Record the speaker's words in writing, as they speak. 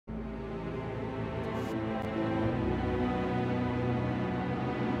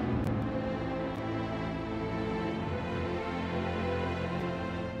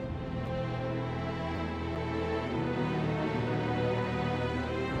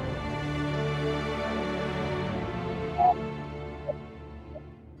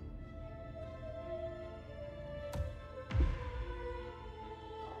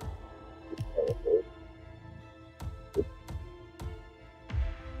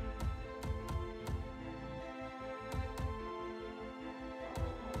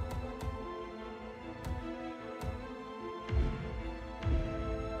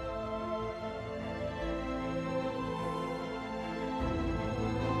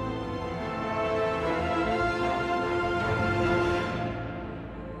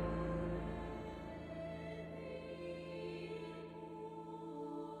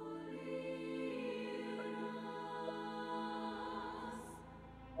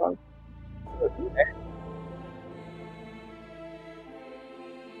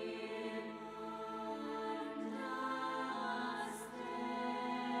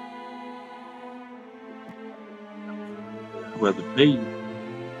have to pay you.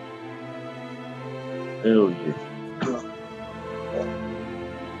 Hell yeah.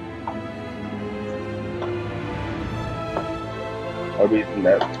 I reason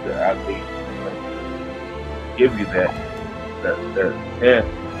that I think give you that yeah.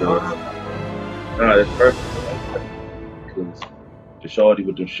 So, that's perfect. Because the shorty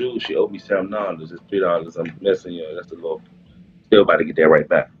with them shoes, she owed me $7. It's $3. I'm messing you. That's a little. Still about to get that right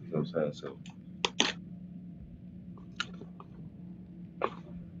back. You know what I'm saying? So,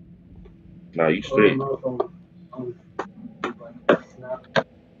 nah, you straight.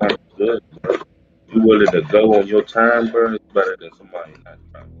 That's good. You willing to go on your time, bro? It's better than somebody not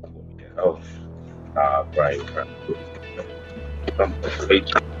trying to pull me that. Oh, nah, right. Something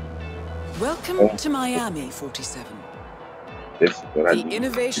straight. Welcome to Miami, 47. This is what I The need.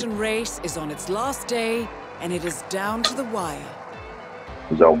 innovation race is on its last day, and it is down to the wire.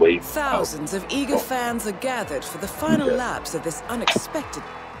 Y'all wait. Thousands of eager fans are gathered for the final laps of this unexpected.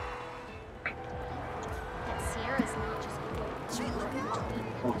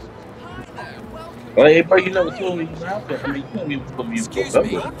 Oh, hey, bro, you never told me you were out there. I mean, you know me before you broke up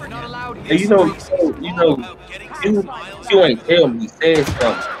with me. Hey, you ain't tell me. You said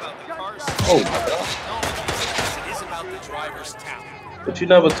something. Oh my God. But you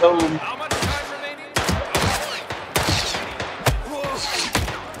never told me.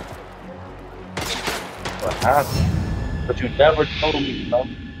 What happened? But you never told me, you know?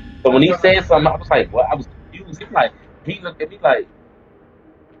 So when he said something, I was like, what? I was confused. He looked at me like,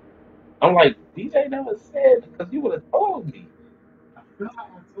 I'm like, DJ never said because you would have told me.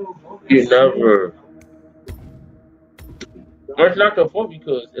 You never. Well, it's not your fault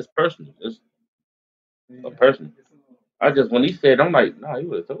because it's personal. It's a personal. I just when he said, I'm like, nah, he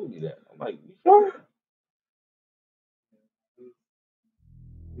would have told me that. I'm like, you sure?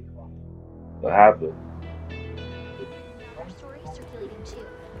 What happened? There's stories circulating too.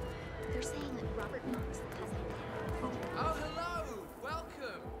 They're saying that Robert Knox, the cousin. Oh, hello!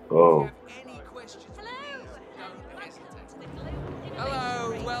 Welcome! Oh. If you have any questions, please don't hesitate.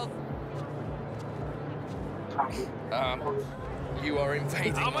 Hello, You are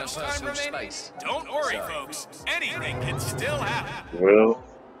invading my personal space. Don't worry, folks. Anything can still happen. Well.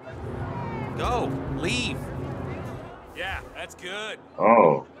 Go, leave. Yeah, that's good.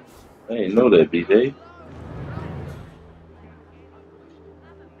 Oh. I didn't know that, BJ.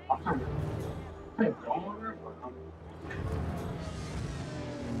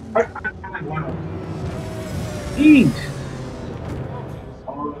 Jeez.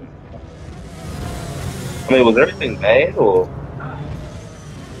 I mean, was everything bad or?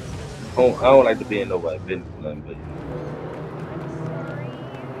 I don't like to be in nobody's business or nothing, but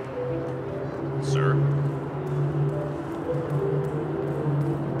Sir?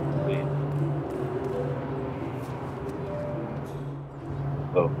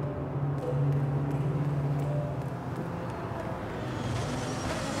 oh.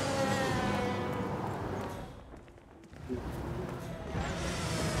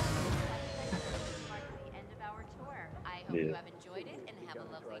 Hope you have enjoyed it and have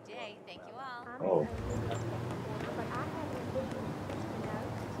a lovely day. Thank you all. Oh.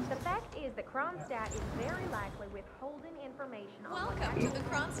 The fact is that Kronstadt is very likely withholding information on Welcome to the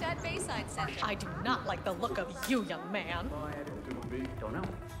Kronstadt Bayside Center. I do not like the look of you, young man. Don't know.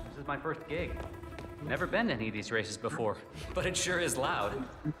 This is my first gig. Never been to any of these races before, but it sure is loud.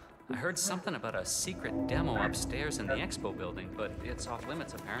 I heard something about a secret demo upstairs in the expo building, but it's off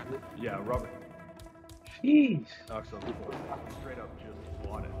limits apparently. Yeah, Robert. Jeez. Knocks on the floor. Straight up, just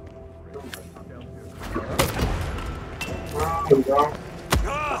want it.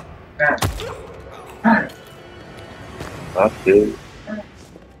 That's good.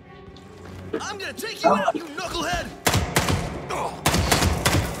 I'm gonna take you out, you knucklehead!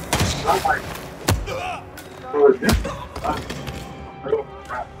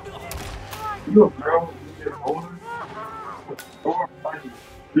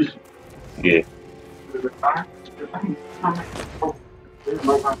 Yeah.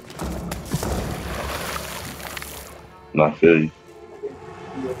 No, I feel you.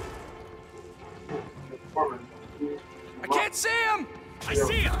 I can't see him! I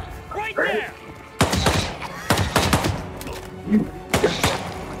see him! Right there!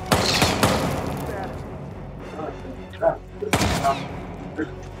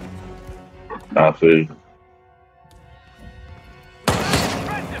 I feel you.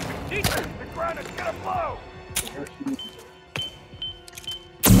 The ground is gonna blow!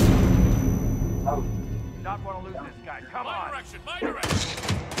 Not want to lose this guy. Come on. My direction.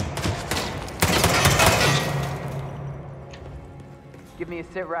 Give me a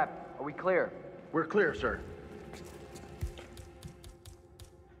sit rep. Are we clear? We're clear, sir.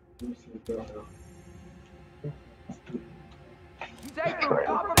 He's angry.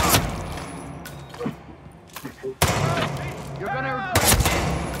 Compromise. You're gonna regret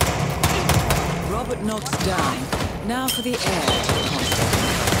Robert knocks down. Now for the heir to the console.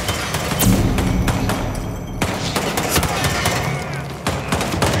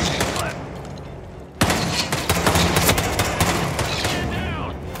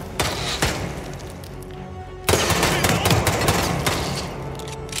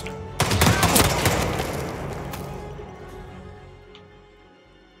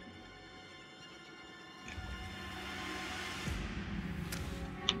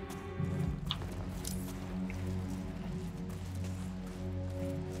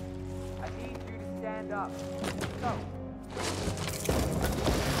 I need you to stand up. So,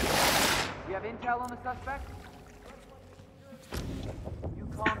 we have intel on the suspect? You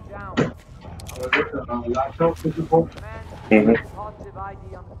calm down. Man, positive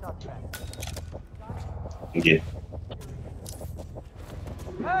ID on the suspect. Yeah.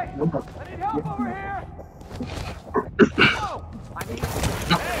 Hey! I need help over here! Whoa! I need you to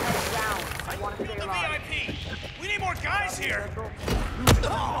stay down. I want to stay alive. VIP! We need more guys here!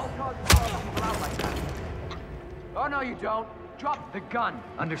 Oh, no, you don't. Drop the gun.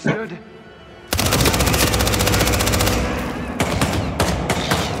 Understood?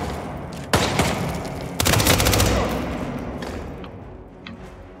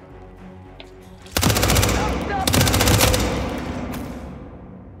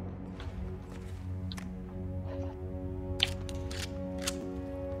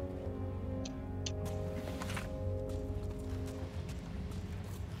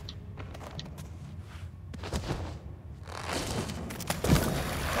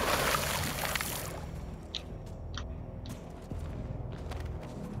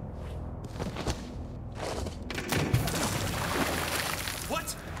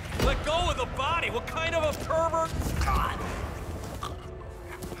 What? Let go of the body! What kind of a pervert? God!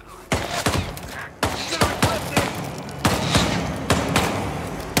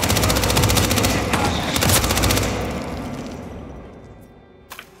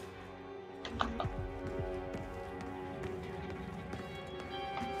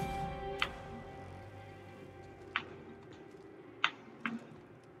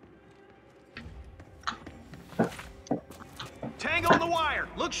 Tango on the wire!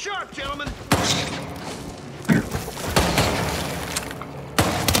 Look sharp, gentlemen!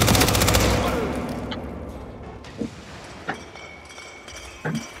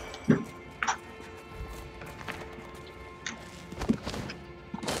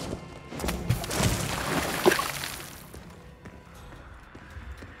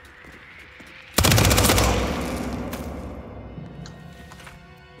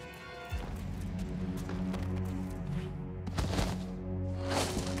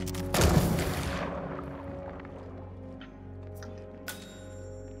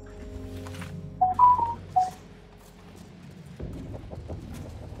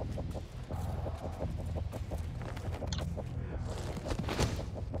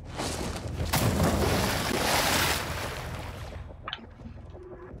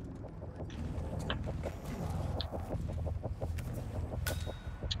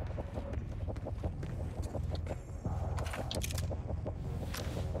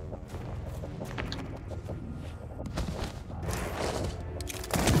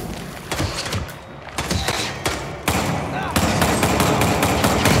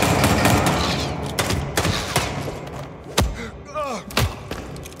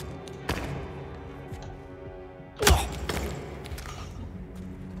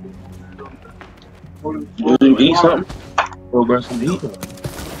 You eat something? Go grab some to eat.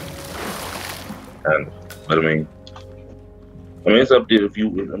 And, but I mean, it's up there if you.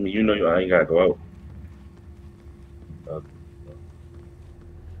 I mean, you know, I ain't gotta go out.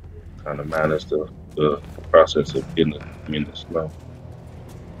 Kind of manage the process of getting it in the snow.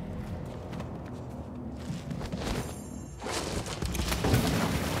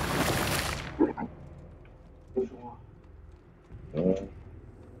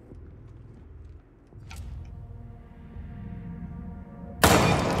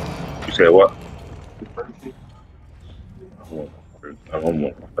 You said what? I don't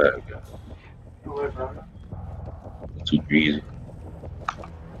want my bag. It's too greasy.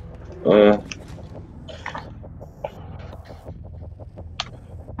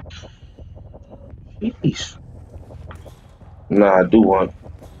 Jeez. Nah, I do want.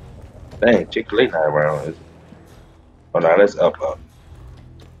 Dang, Chick-fil-A not around, is it? Oh, no, that's up.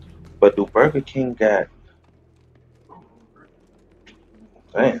 But do Burger King got?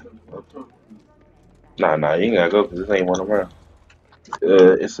 Damn. Nah, you ain't gotta go because this ain't one around.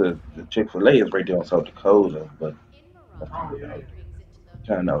 It's a the Chick-fil-A is right there on South Dakota, but that's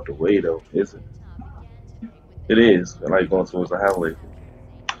kind of out the way though. Is it? It is. I like going towards the highway.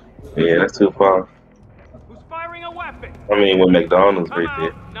 Yeah, that's too far. Who's firing a weapon? I mean, with McDonald's Come right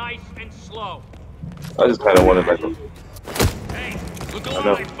there. out nice and slow. I just kind of wanted like a. Hey, look I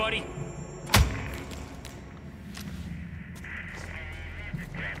know. alive, buddy.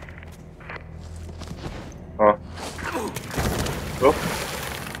 Huh? Oh.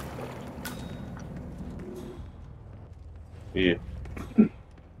 Yeah.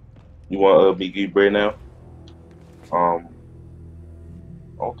 You want Big E bread now? I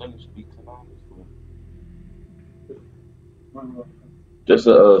don't think it should be $10. Just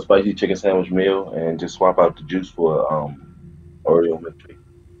a spicy chicken sandwich meal, and just swap out the juice for Oreo milkshake.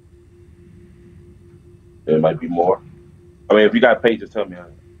 There might be more. I mean, if you got paid, just tell me.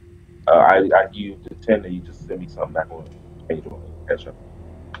 I give you the 10, and you just send me something back on change on catch up.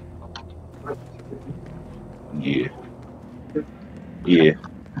 Yeah, yeah,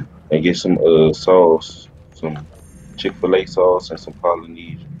 and get some sauce, some Chick-fil-A sauce, and some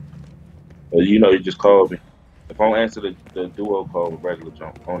Polynesian. You know, you just called me. If I don't answer the duo call with regular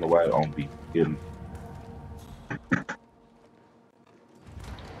jump, I don't know why it don't be getting.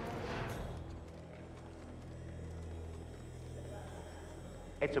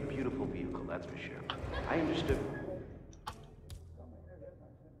 It's a beautiful vehicle, that's for sure. I understood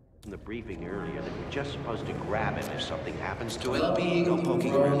from the briefing earlier that we're just supposed to grab it if something happens to it. Well-being or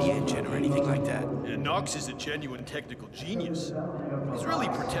poking around the engine or anything like that. Yeah, Knox is a genuine technical genius. He's really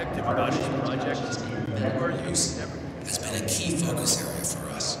protective about his project. Use. That's been a key focus area for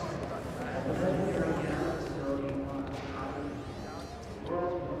us.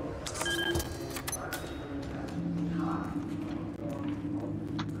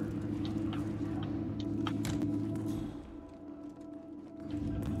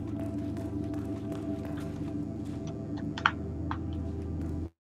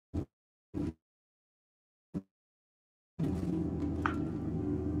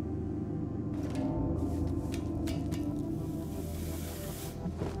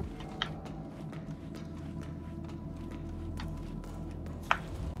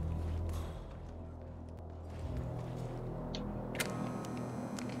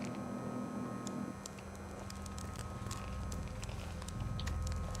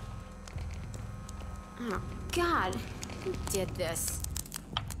 Oh, God. Who did this?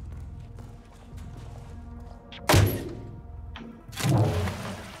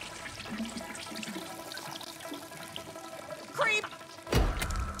 Creep!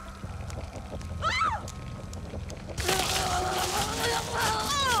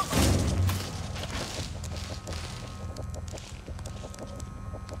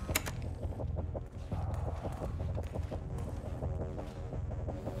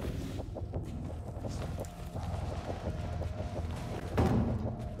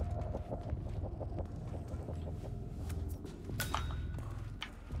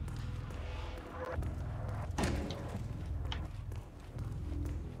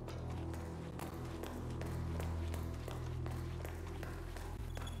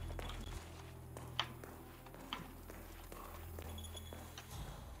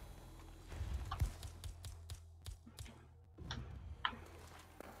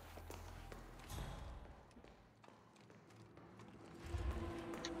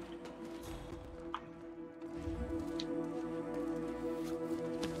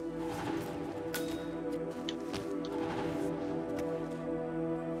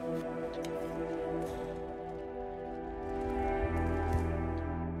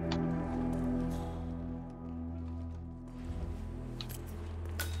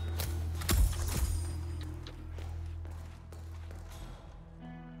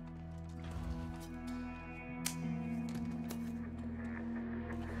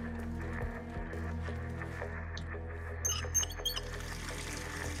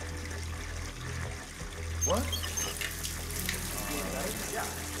 What? Yeah,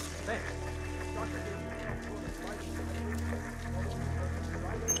 thanks. Doctor gave me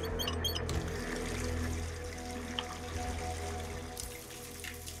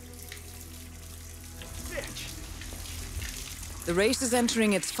The race is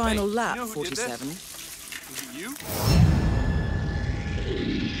entering its final Hey, lap, you know who did this? 47. Is it you?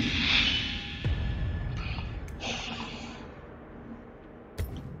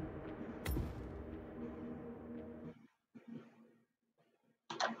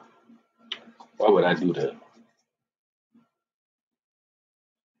 Why would I do that?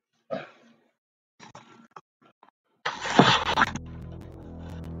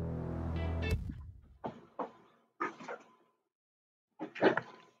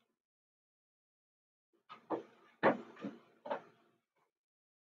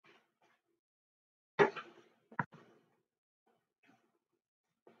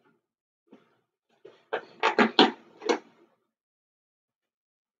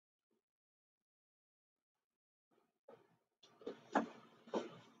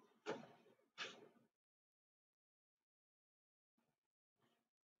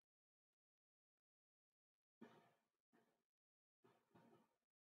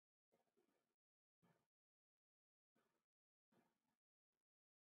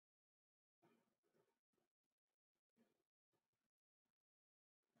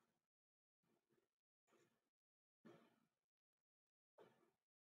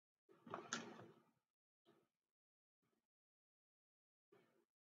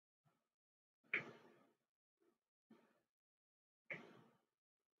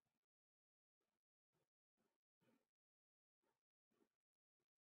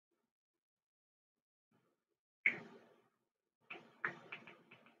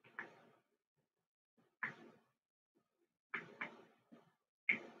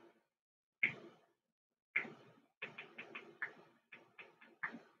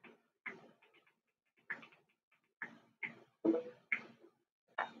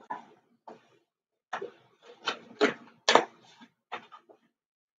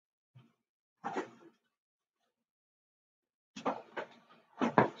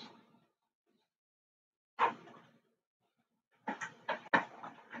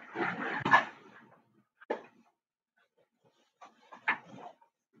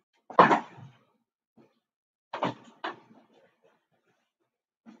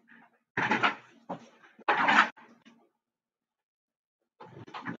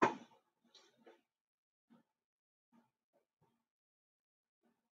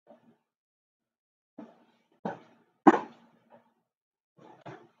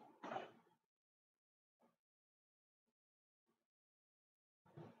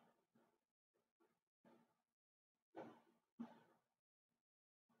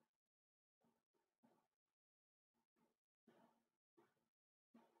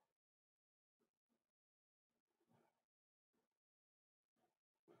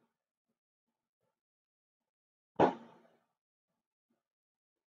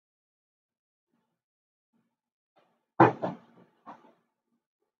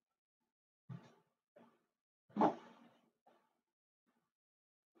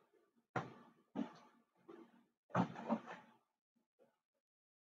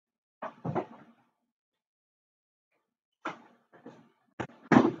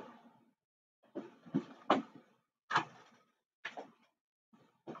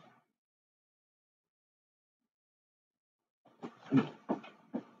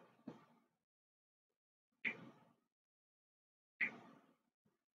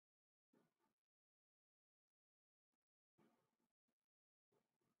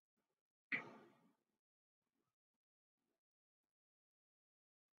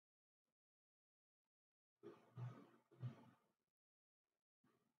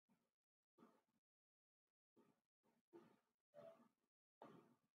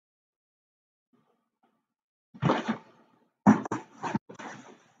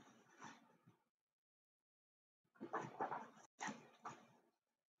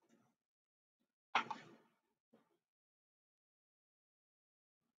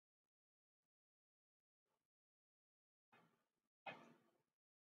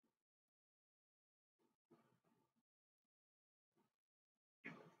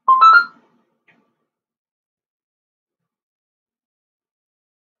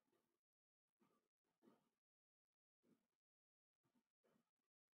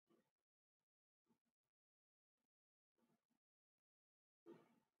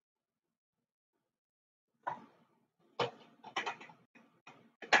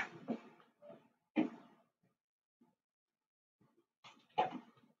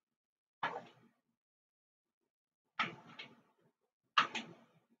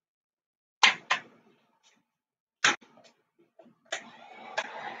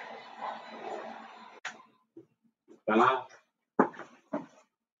 Huh?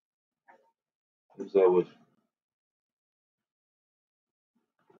 What's up with you?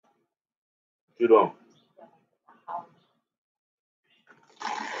 You don't.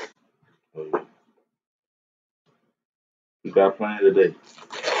 Oh, yeah. You got plans today?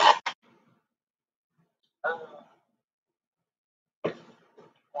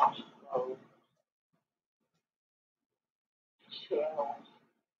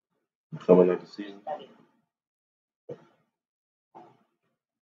 Coming up to see me?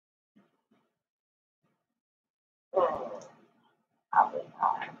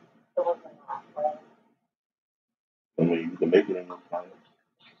 I mean, you can make it in no time.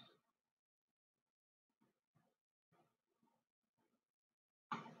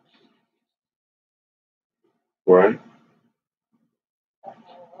 Right?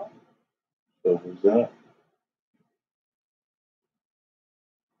 So who's that?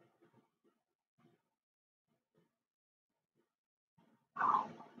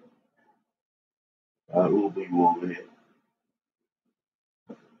 I Uber you over here.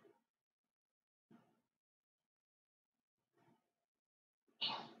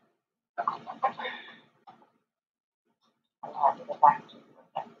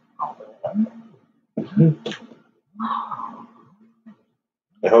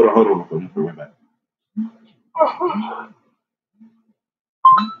 Hey, hold on, let me put it back.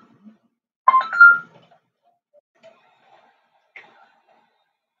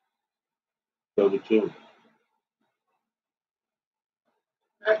 Tell the truth.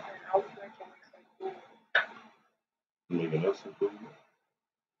 You making us some food?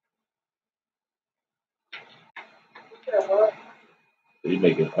 Are you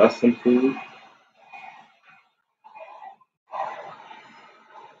making us some food?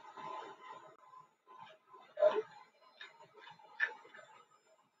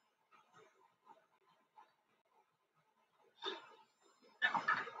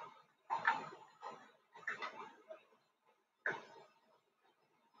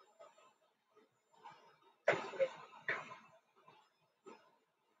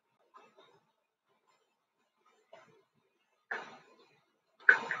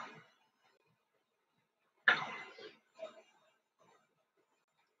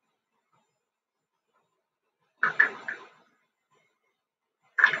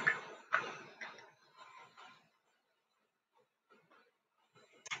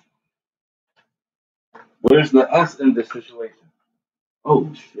 Where's the us in this situation?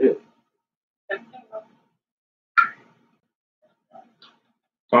 Oh shit.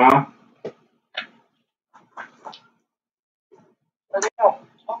 Huh?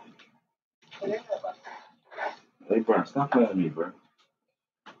 Hey, bro, stop playing with me, bro.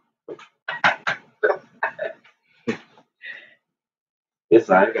 It's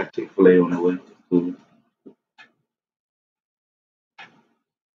alright, I got Chick-fil-A on the way. Cool.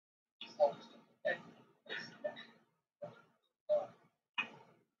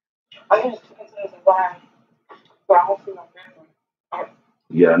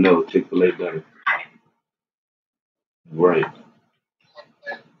 Yeah, I know. Chick-fil-A better. Right.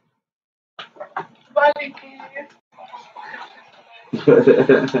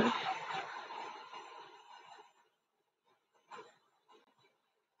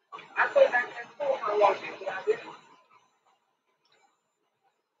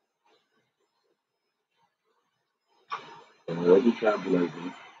 What you trying to be like,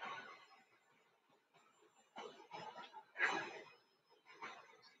 man?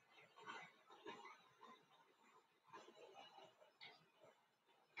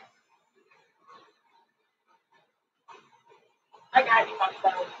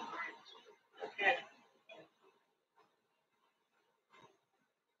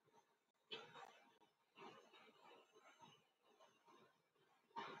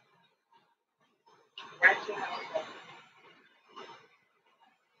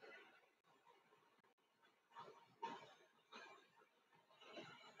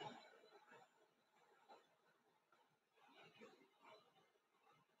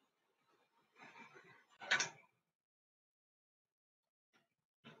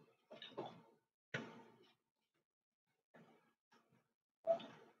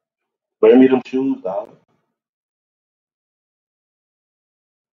 Bring me them shoes, dog.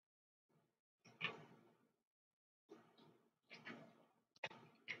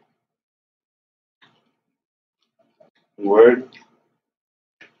 Word?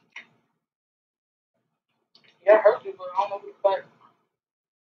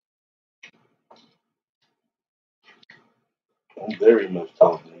 I'm very much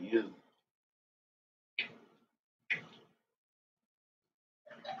talking to you.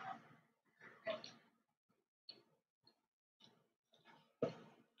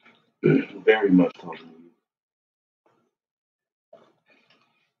 Very much taller than you.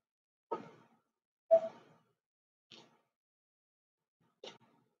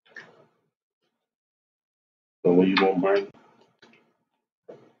 So when you gonna bring?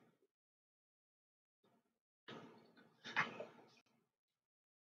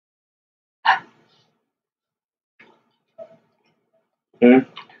 Hmm?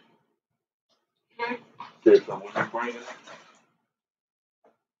 Said so when you bring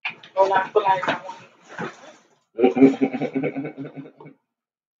Well, I feel like I it?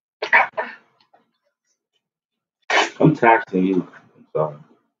 I'm taxing you. I'm sorry.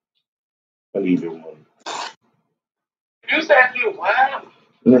 I need your money. You said you what?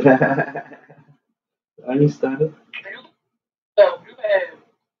 I ain't started. So you had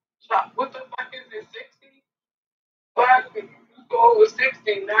what the fuck is it? 60? But you go over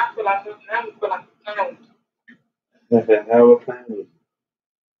 60 now. I feel like no. How a plan?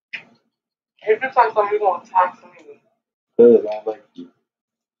 Every time somebody gonna tax me, Cause I like you.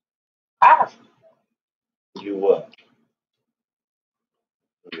 I You what?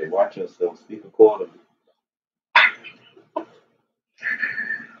 Okay, watch yourself. Speak accordingly.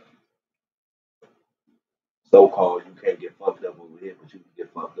 So called you can't get fucked up over here, but you can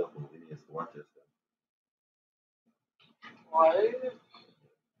get fucked up over here. So watch yourself. what?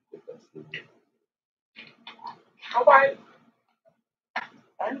 If that's stupid. Nobody.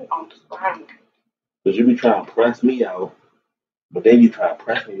 I don't understand. Cause you be trying to press me out, but then you try to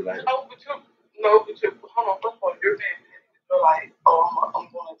press me like, No, but you, hold on, first of all, you're being you're like, oh, I'm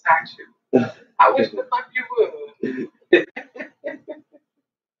gonna tax you. I wish the fuck you would.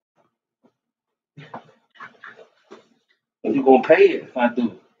 and you gonna pay it if I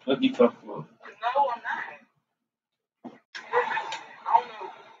do. What you talking about? No, I'm not. I don't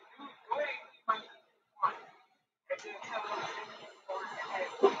know. You ain't like and then tell them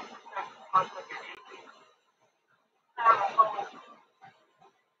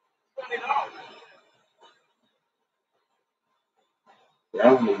to $20. Yeah, I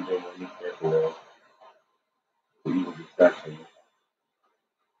don't need your money first of all. So you can be taxing me.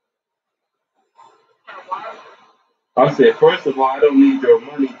 I said, first of all, I don't need your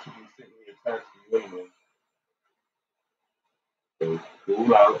money to be sitting here taxing you anyway. So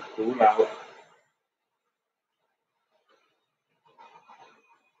cool out, cool out.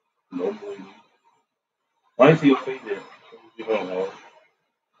 No money. Why you see your face there? You don't know.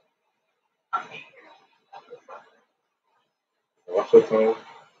 Watch your tone.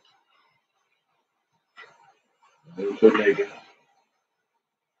 Do your nigga.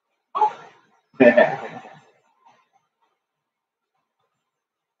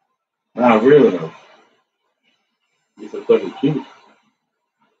 Not real though. It's a fucking cute.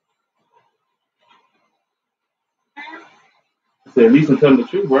 I said, at least I'm telling the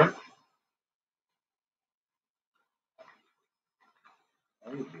truth, right?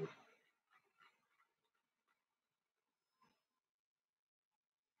 I ain't good.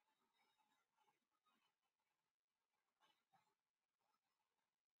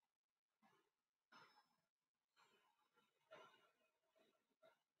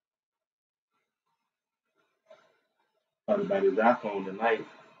 Thought about his iPhone tonight.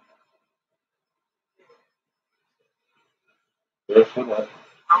 Just for that.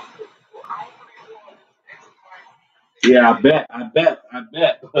 Yeah, I bet.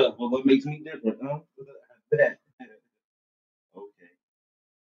 Well, what makes me different, huh? I bet. Okay.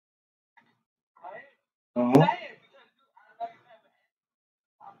 Uh-huh.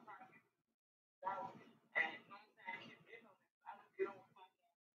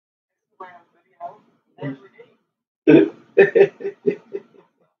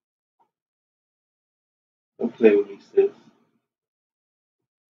 Don't play with me, sis.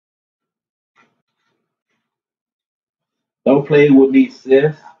 Don't play with me,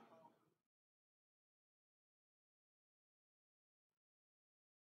 sis.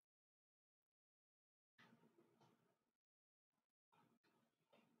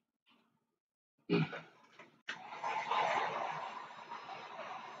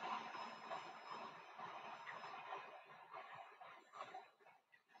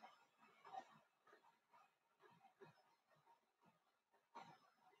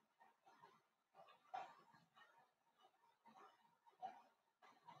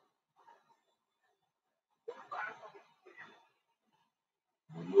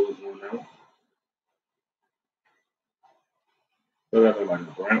 Lose one out. Feel like I'm like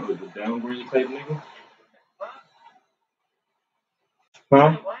a brown with a downgrade type nigga.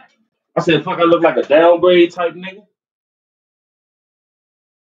 Huh? I said, fuck, I look like a downgrade type nigga.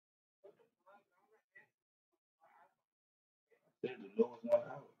 Said the lowest one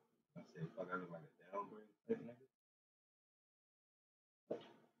out.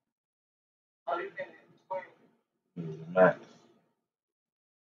 Max.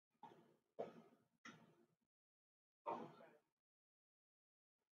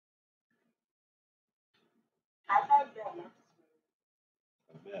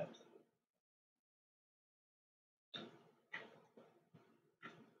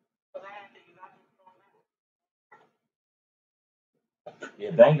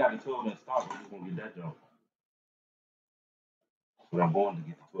 Yeah, they ain't got the 12 in stock. We're just gonna get that jump. But I'm going to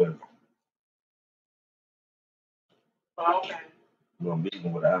get the 12. Okay. We're gonna beat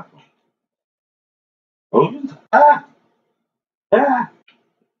them with an apple. Oh, ah, ah.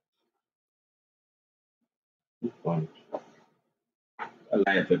 It's funny. I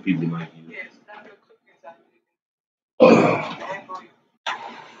laugh at people like you. Yes,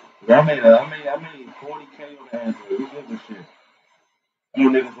 I made 40K on the Android. Who gives a shit? You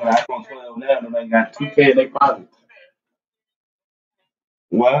niggas with iPhone 12 now, and they got 2K in their pocket.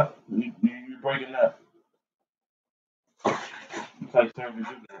 What? You breaking up? You take service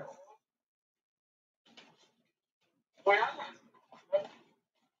you got.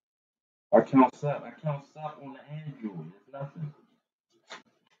 I count sub. I count sub on the Android. It's nothing.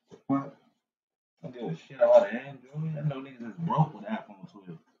 What? I don't give a shit about the Android. I know niggas is broke with iPhone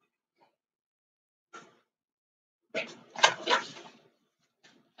 12.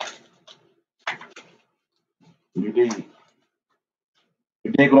 You did.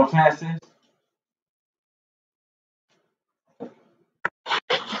 You dig what I'm trying to say?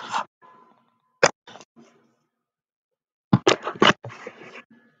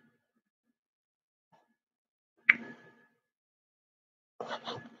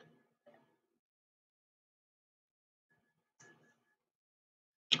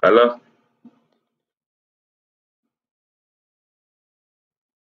 Hello?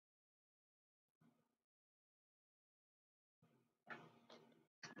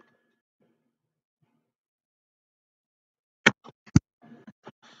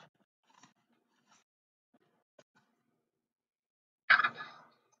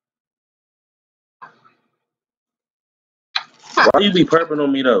 Why you be perping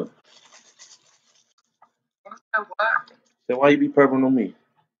on me though? So why you be perping on me?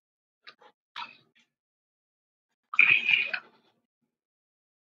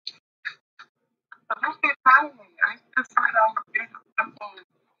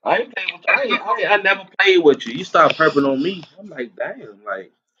 I never played with you. You start perping on me. I'm like, damn,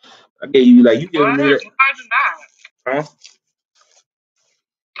 like I gave you like you giving me that. Huh?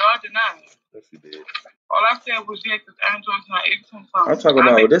 No, I did not. Yes, you did. All I said was yeah, because Android's not 18 I'm talking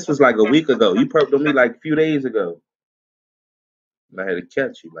about this was like a week ago. You perped on me like a few days ago. And I had to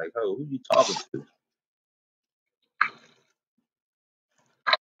catch you. Like, oh, who you talking to?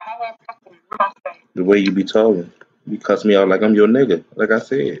 The way you be talking. You cuss me out like I'm your nigga. Like I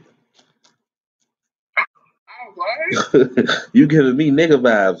said. You giving me nigga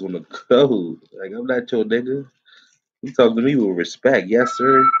vibes on the code. Like I'm not your nigga. You talk to me with respect. Yes,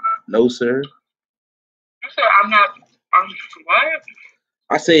 sir. No, sir. You said I'm not. What?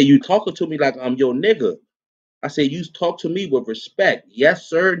 I said you talking to me like I'm your nigga. I said you talk to me with respect. Yes,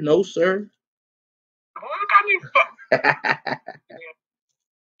 sir. No, sir.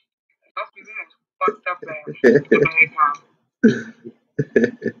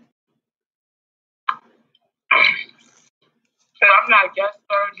 So I'm not yes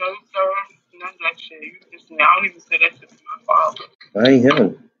sir, no sir, none of that shit. You just I don't even say that shit to my father. I ain't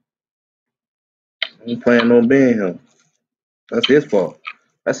him. I ain't planning on being him. That's his fault.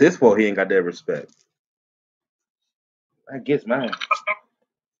 That's his fault he ain't got that respect. I guess mine.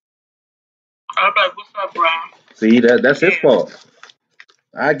 I'm like, what's up, Brian? See, that's his fault.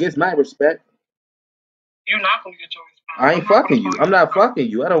 I guess my respect. You're not gonna get your respect. I ain't fucking you. I'm not fucking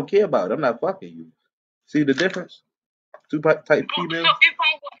you. I don't care about it. I'm not fucking you. See the difference? Two type females.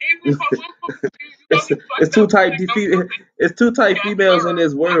 It's two type it's two type females in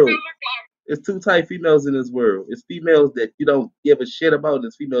this world. It's two type females in this world. It's females that you don't give a shit about.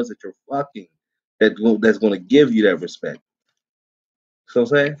 It's females that you're fucking that's gonna give you that respect. So I'm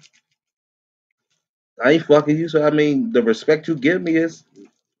saying I ain't fucking you. So I mean the respect you give me is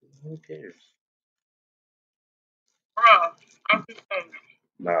who cares? Bruh, I'm just saying.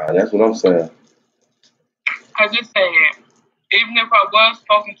 Nah, that's what I'm saying. I just said, even if I was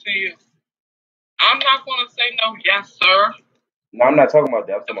talking to you, I'm not going to say no, yes, sir. No, I'm not talking about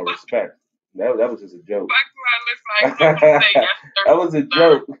that. I'm talking about respect. That was just a joke. That was a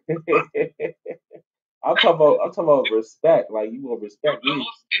joke. I'm talking about respect. Like you will respect me.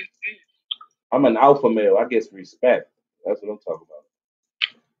 I'm an alpha male. I guess respect. That's what I'm talking about.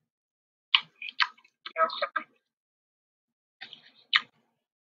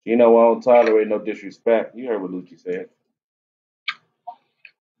 You know, I don't tolerate no disrespect. You heard what Lucci said.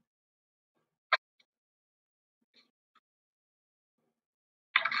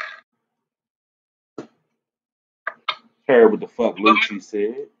 Heard what the fuck Lucci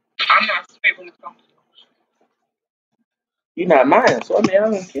said. I'm not sweet when it comes to You're not mine, so I mean, I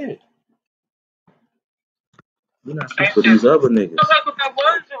don't care. You're not sweet that for shit. these other niggas. So that's what that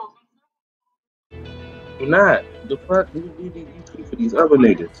was, Joe. You're not. The fuck? You sweet for these other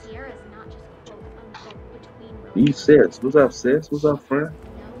niggas. Sierra's not just quote unquote between You sis. What's up, sis? What's up, friend?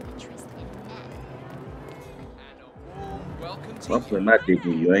 no interest in men. I'm putting my dick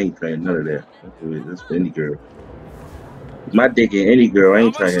in you. I ain't trying none of that. That's for any girl. My dick in any girl. I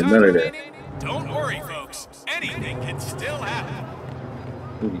ain't trying to hear none of that. Don't worry, folks. Anything can still happen.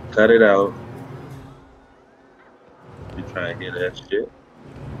 You cut it out. You trying to hear that shit?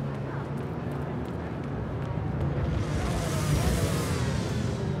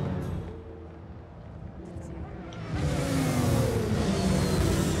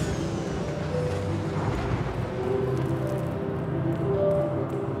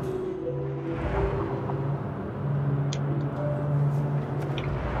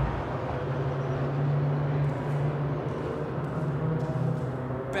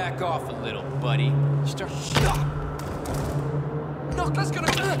 Back off a little, buddy. Stop. No, that's gonna.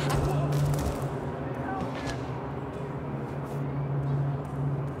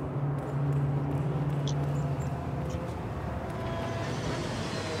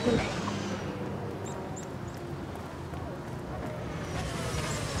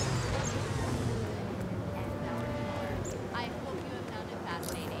 I hope you have found it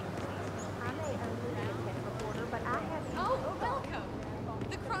fascinating. I may only be a tech reporter, but I have... Oh, welcome.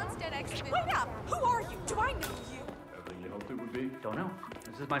 The Kronstadt exhibit. Wait up! Who are you? Do I know you? Everything you hoped it would be? Don't know.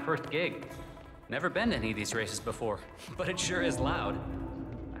 This is my first gig. Never been to any of these races before, but it sure is loud.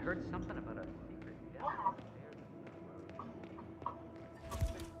 I heard something about a secret demo.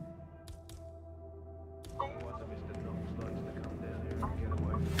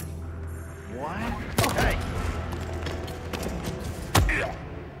 What? Hey!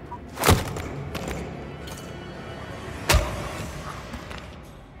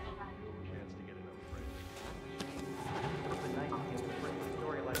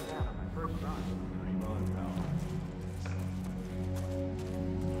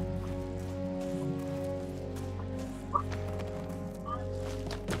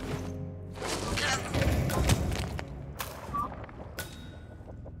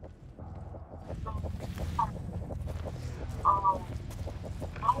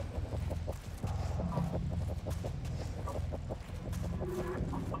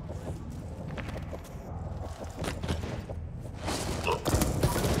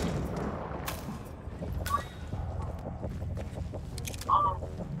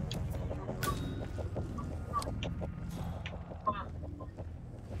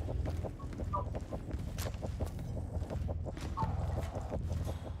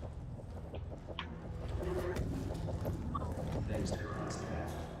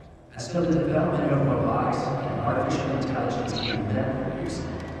 So the development of robotics and artificial intelligence in medical use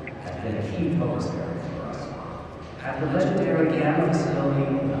has been a key focus area for us. At the legendary Gamma facility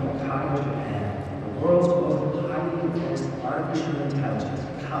in Hokkaido, Japan, the world's most highly advanced artificial intelligence,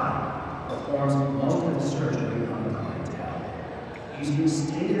 Kai, performs most of the surgery on the clientele. Using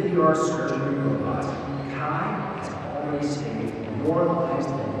state-of-the-art surgery robots, Kai has already saved more lives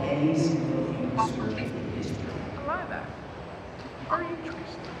than any single human surgeon in history. Hello there. Are you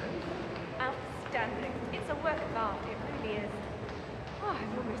interested? Outstanding. It's a work of art, it really is. Oh,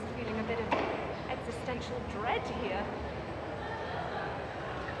 I'm almost feeling a bit of existential dread here.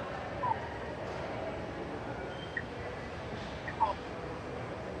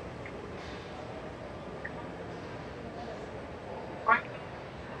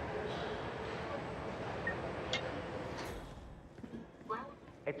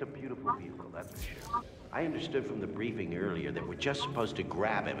 It's a beautiful vehicle, that's for sure. I understood from the briefing earlier that we're just supposed to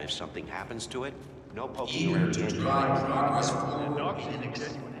grab him if something happens to it. No poking around the edges. Drive progress forward in an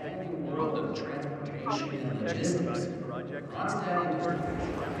expanding world of transportation and logistics.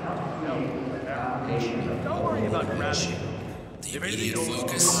 Don't worry about grabbing him. The If anything immediate goes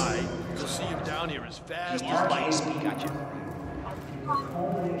focus. awry, you'll see him down here as fast as light. Gotcha.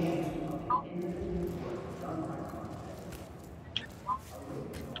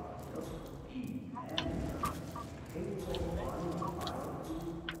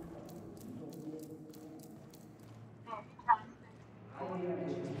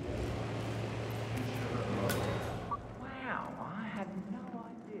 Wow, I had no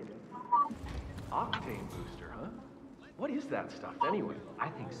idea. Octane booster, huh? What is that stuff anyway? I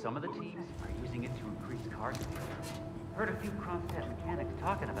think some of the teams are using it to increase car speed. Heard a few Kronstadt mechanics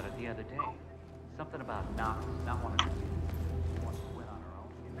talking about it the other day. Something about Knox not wanting to win on her own.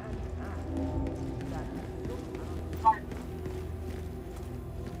 Imagine that.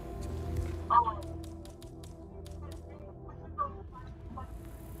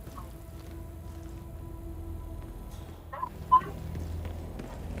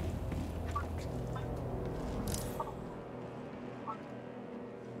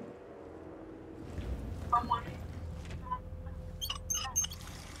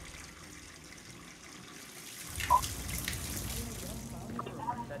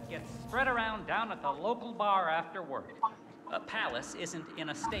 That gets spread around down at the local bar after work. Palace isn't in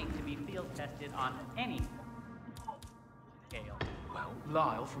a state to be field tested on any scale. Well,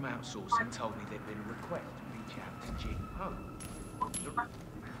 Lyle from outsourcing told me there'd been a request to reach out to Jing Ho.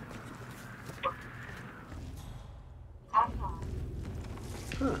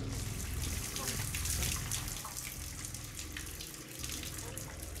 Huh.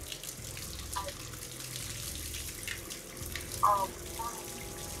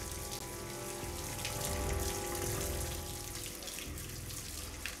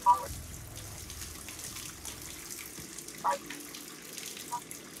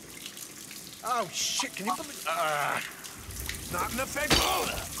 Oh shit, can you believe not enough egg.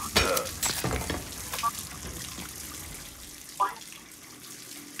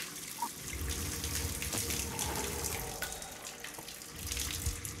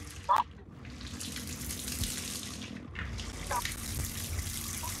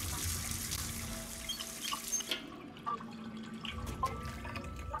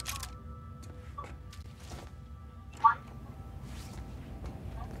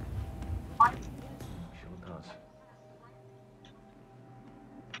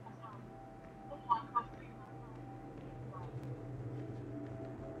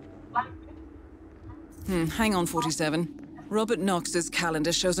 Hang on, 47. Robert Knox's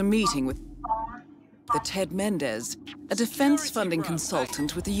calendar shows a meeting with the Ted Mendez, a defense funding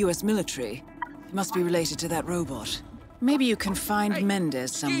consultant with the US military. He must be related to that robot. Maybe you can find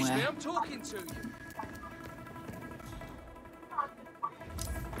Mendez somewhere. Excuse me, I'm talking to you.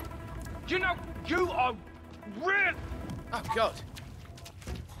 You know, you are real. Oh, God.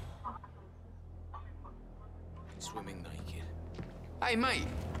 Swimming naked. Hey, mate.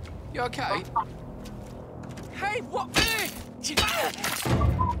 You okay? Hey, what?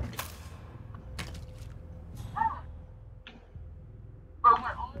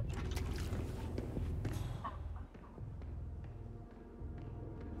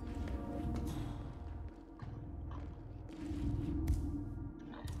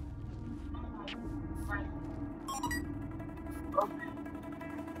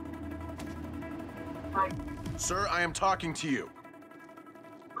 Sir, I am talking to you.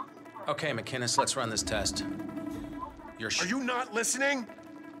 Okay, McInnes, let's run this test. Are you not listening?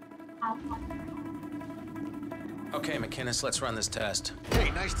 Okay, McInnes, let's run this test. Hey,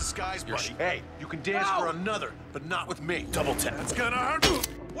 nice disguise, buddy. Hey, you can dance for another, but not with me. Double tap. It's gonna hurt.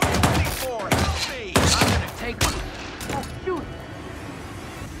 What are you waiting for? Help me! I'm gonna take one. Oh, shoot!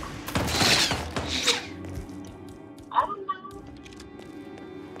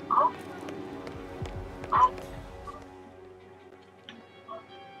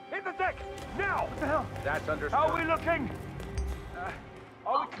 Hit the deck! Now! What the hell? That's understood. How are we looking?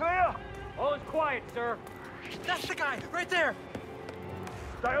 Are we clear? All is quiet, sir. That's the guy, right there!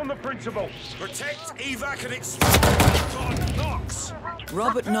 Stay on the principal. Protect, evac, and expel Knox!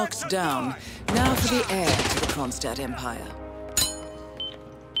 Robert Knox down. Now for the heir to the Kronstadt Empire.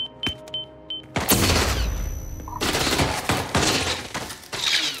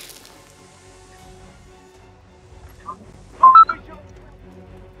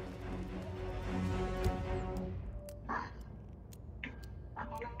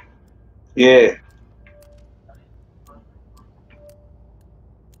 Yeah.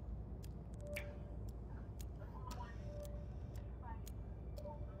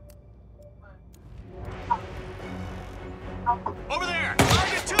 Over there!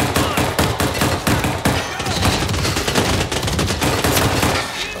 Target 2-1!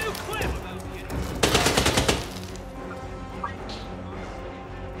 New clip about you.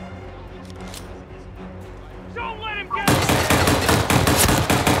 Don't let him get us!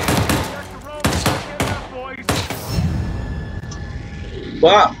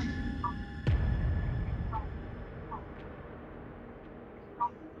 Wow.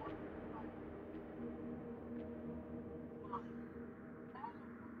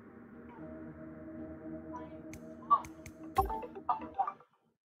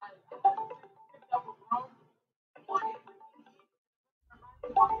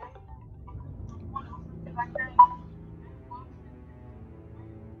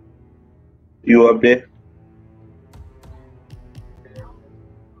 You up there?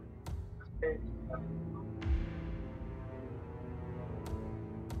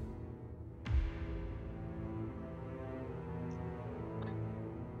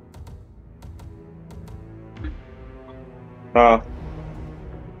 Huh?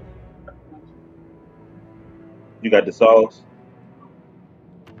 You got the sauce?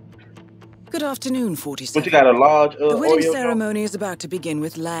 Good afternoon, But you 47. got a large The wedding Oreo? ceremony is about to begin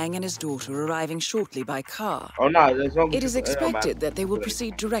with Lang and his daughter arriving shortly by car. Oh no, there's no. It is expected that they will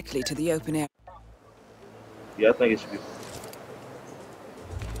proceed directly to the open air. Yeah, I think it should be.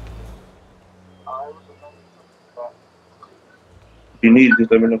 If you need,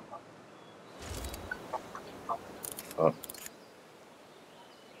 just let me know.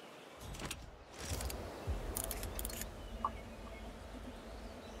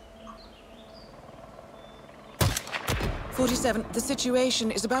 47, the situation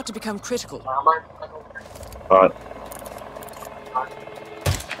is about to become critical.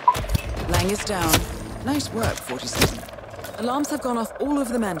 Lang is down. Nice work, 47. Alarms have gone off all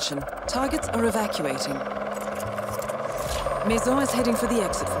over the mansion. Targets are evacuating. Maison is heading for the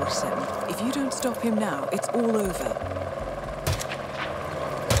exit, 47. If you don't stop him now, it's all over.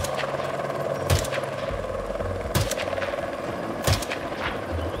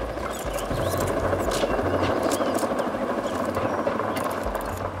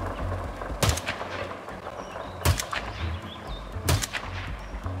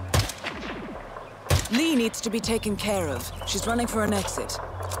 Lee needs to be taken care of. She's running for an exit.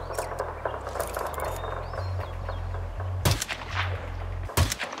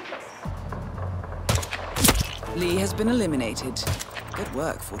 Lee has been eliminated. Good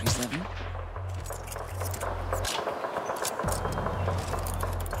work, 47.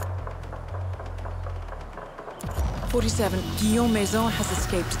 Guillaume Maison has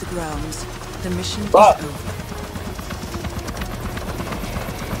escaped the grounds. The mission is over.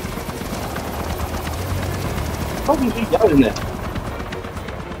 How did you yelling that?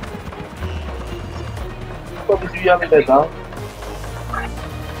 How did you yelling that, dog?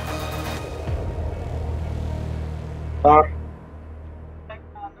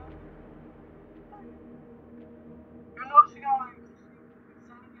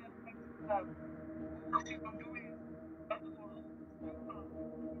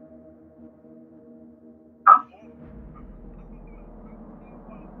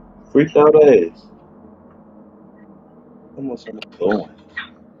 Freaked out ass. Almost going.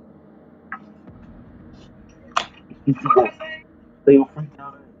 They were freaked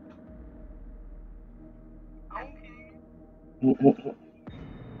out ass.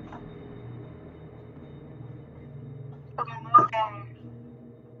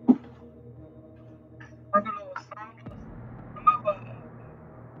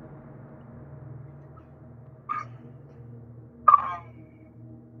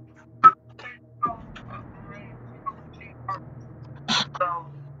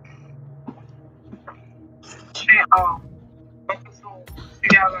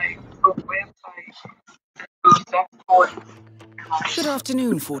 Good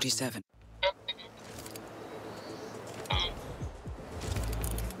afternoon, 47.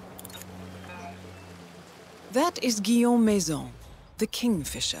 That is Guillaume Maison, the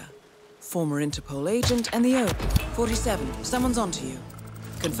Kingfisher, former Interpol agent and the owner. 47, someone's onto you.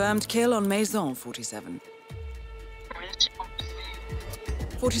 Confirmed kill on Maison, 47.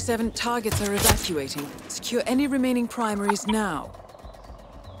 47, targets are evacuating. Secure any remaining primaries now.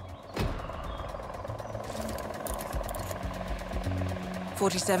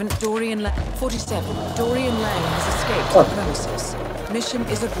 47, Dorian Lang has escaped the premises. Mission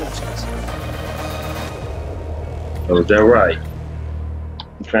is aborted. Oh, is that right?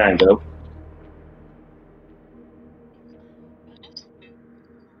 Kind of.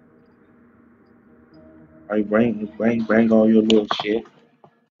 Alright, bring all your little shit.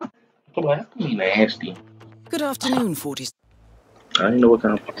 Come on, that's gonna be nasty. Good afternoon, 47. I didn't know what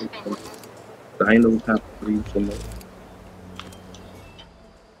kind of police from there.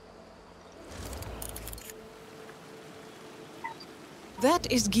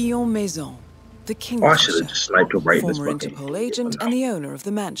 That is Guillaume Maison, the Kingfisher, I should have just sniped her right in this former fucking Interpol agent and the owner of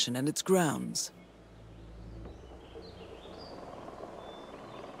the mansion and its grounds.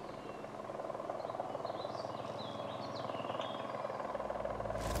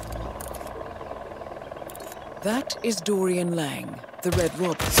 That is Dorian Lang, the Red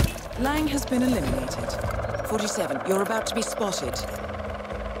Robber. Lang has been eliminated. 47, you're about to be spotted.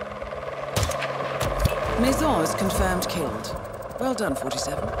 Maison is confirmed killed. Well done,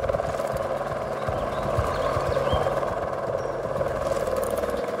 47.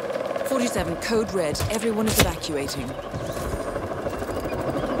 47, code red. Everyone is evacuating.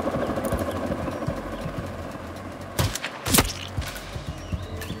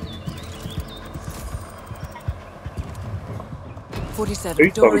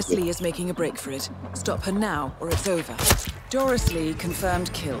 Doris Lee is making a break for it. Stop her now, or it's over. Doris Lee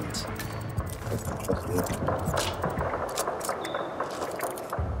confirmed killed.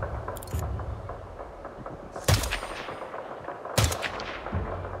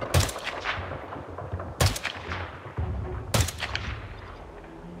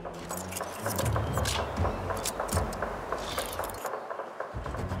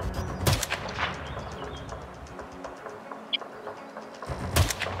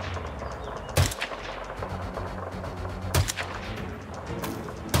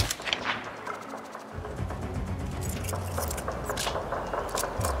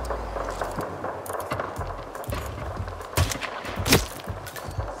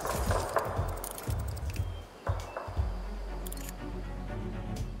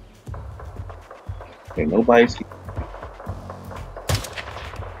 Okay, nobody's here.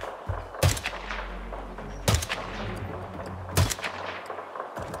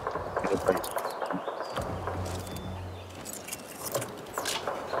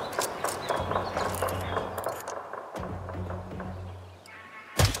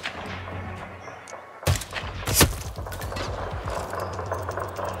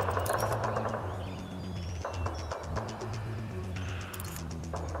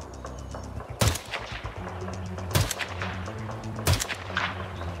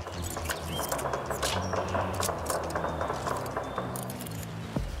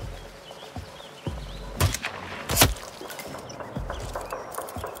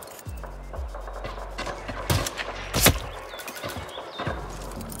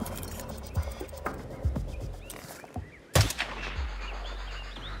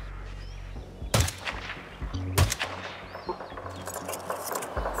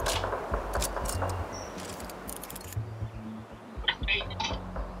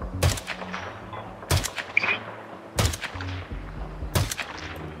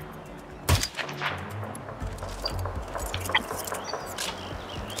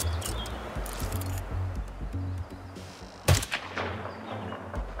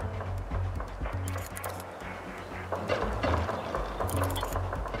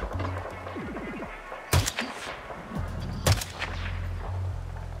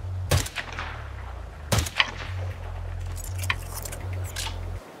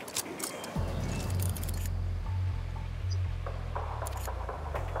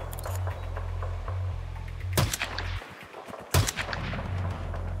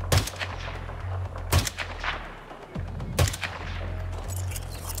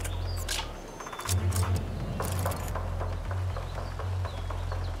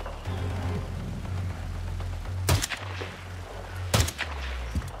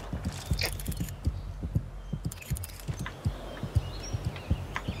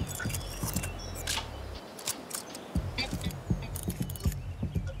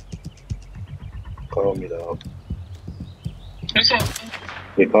 Call me, dog.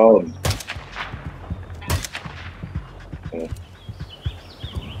 They called me.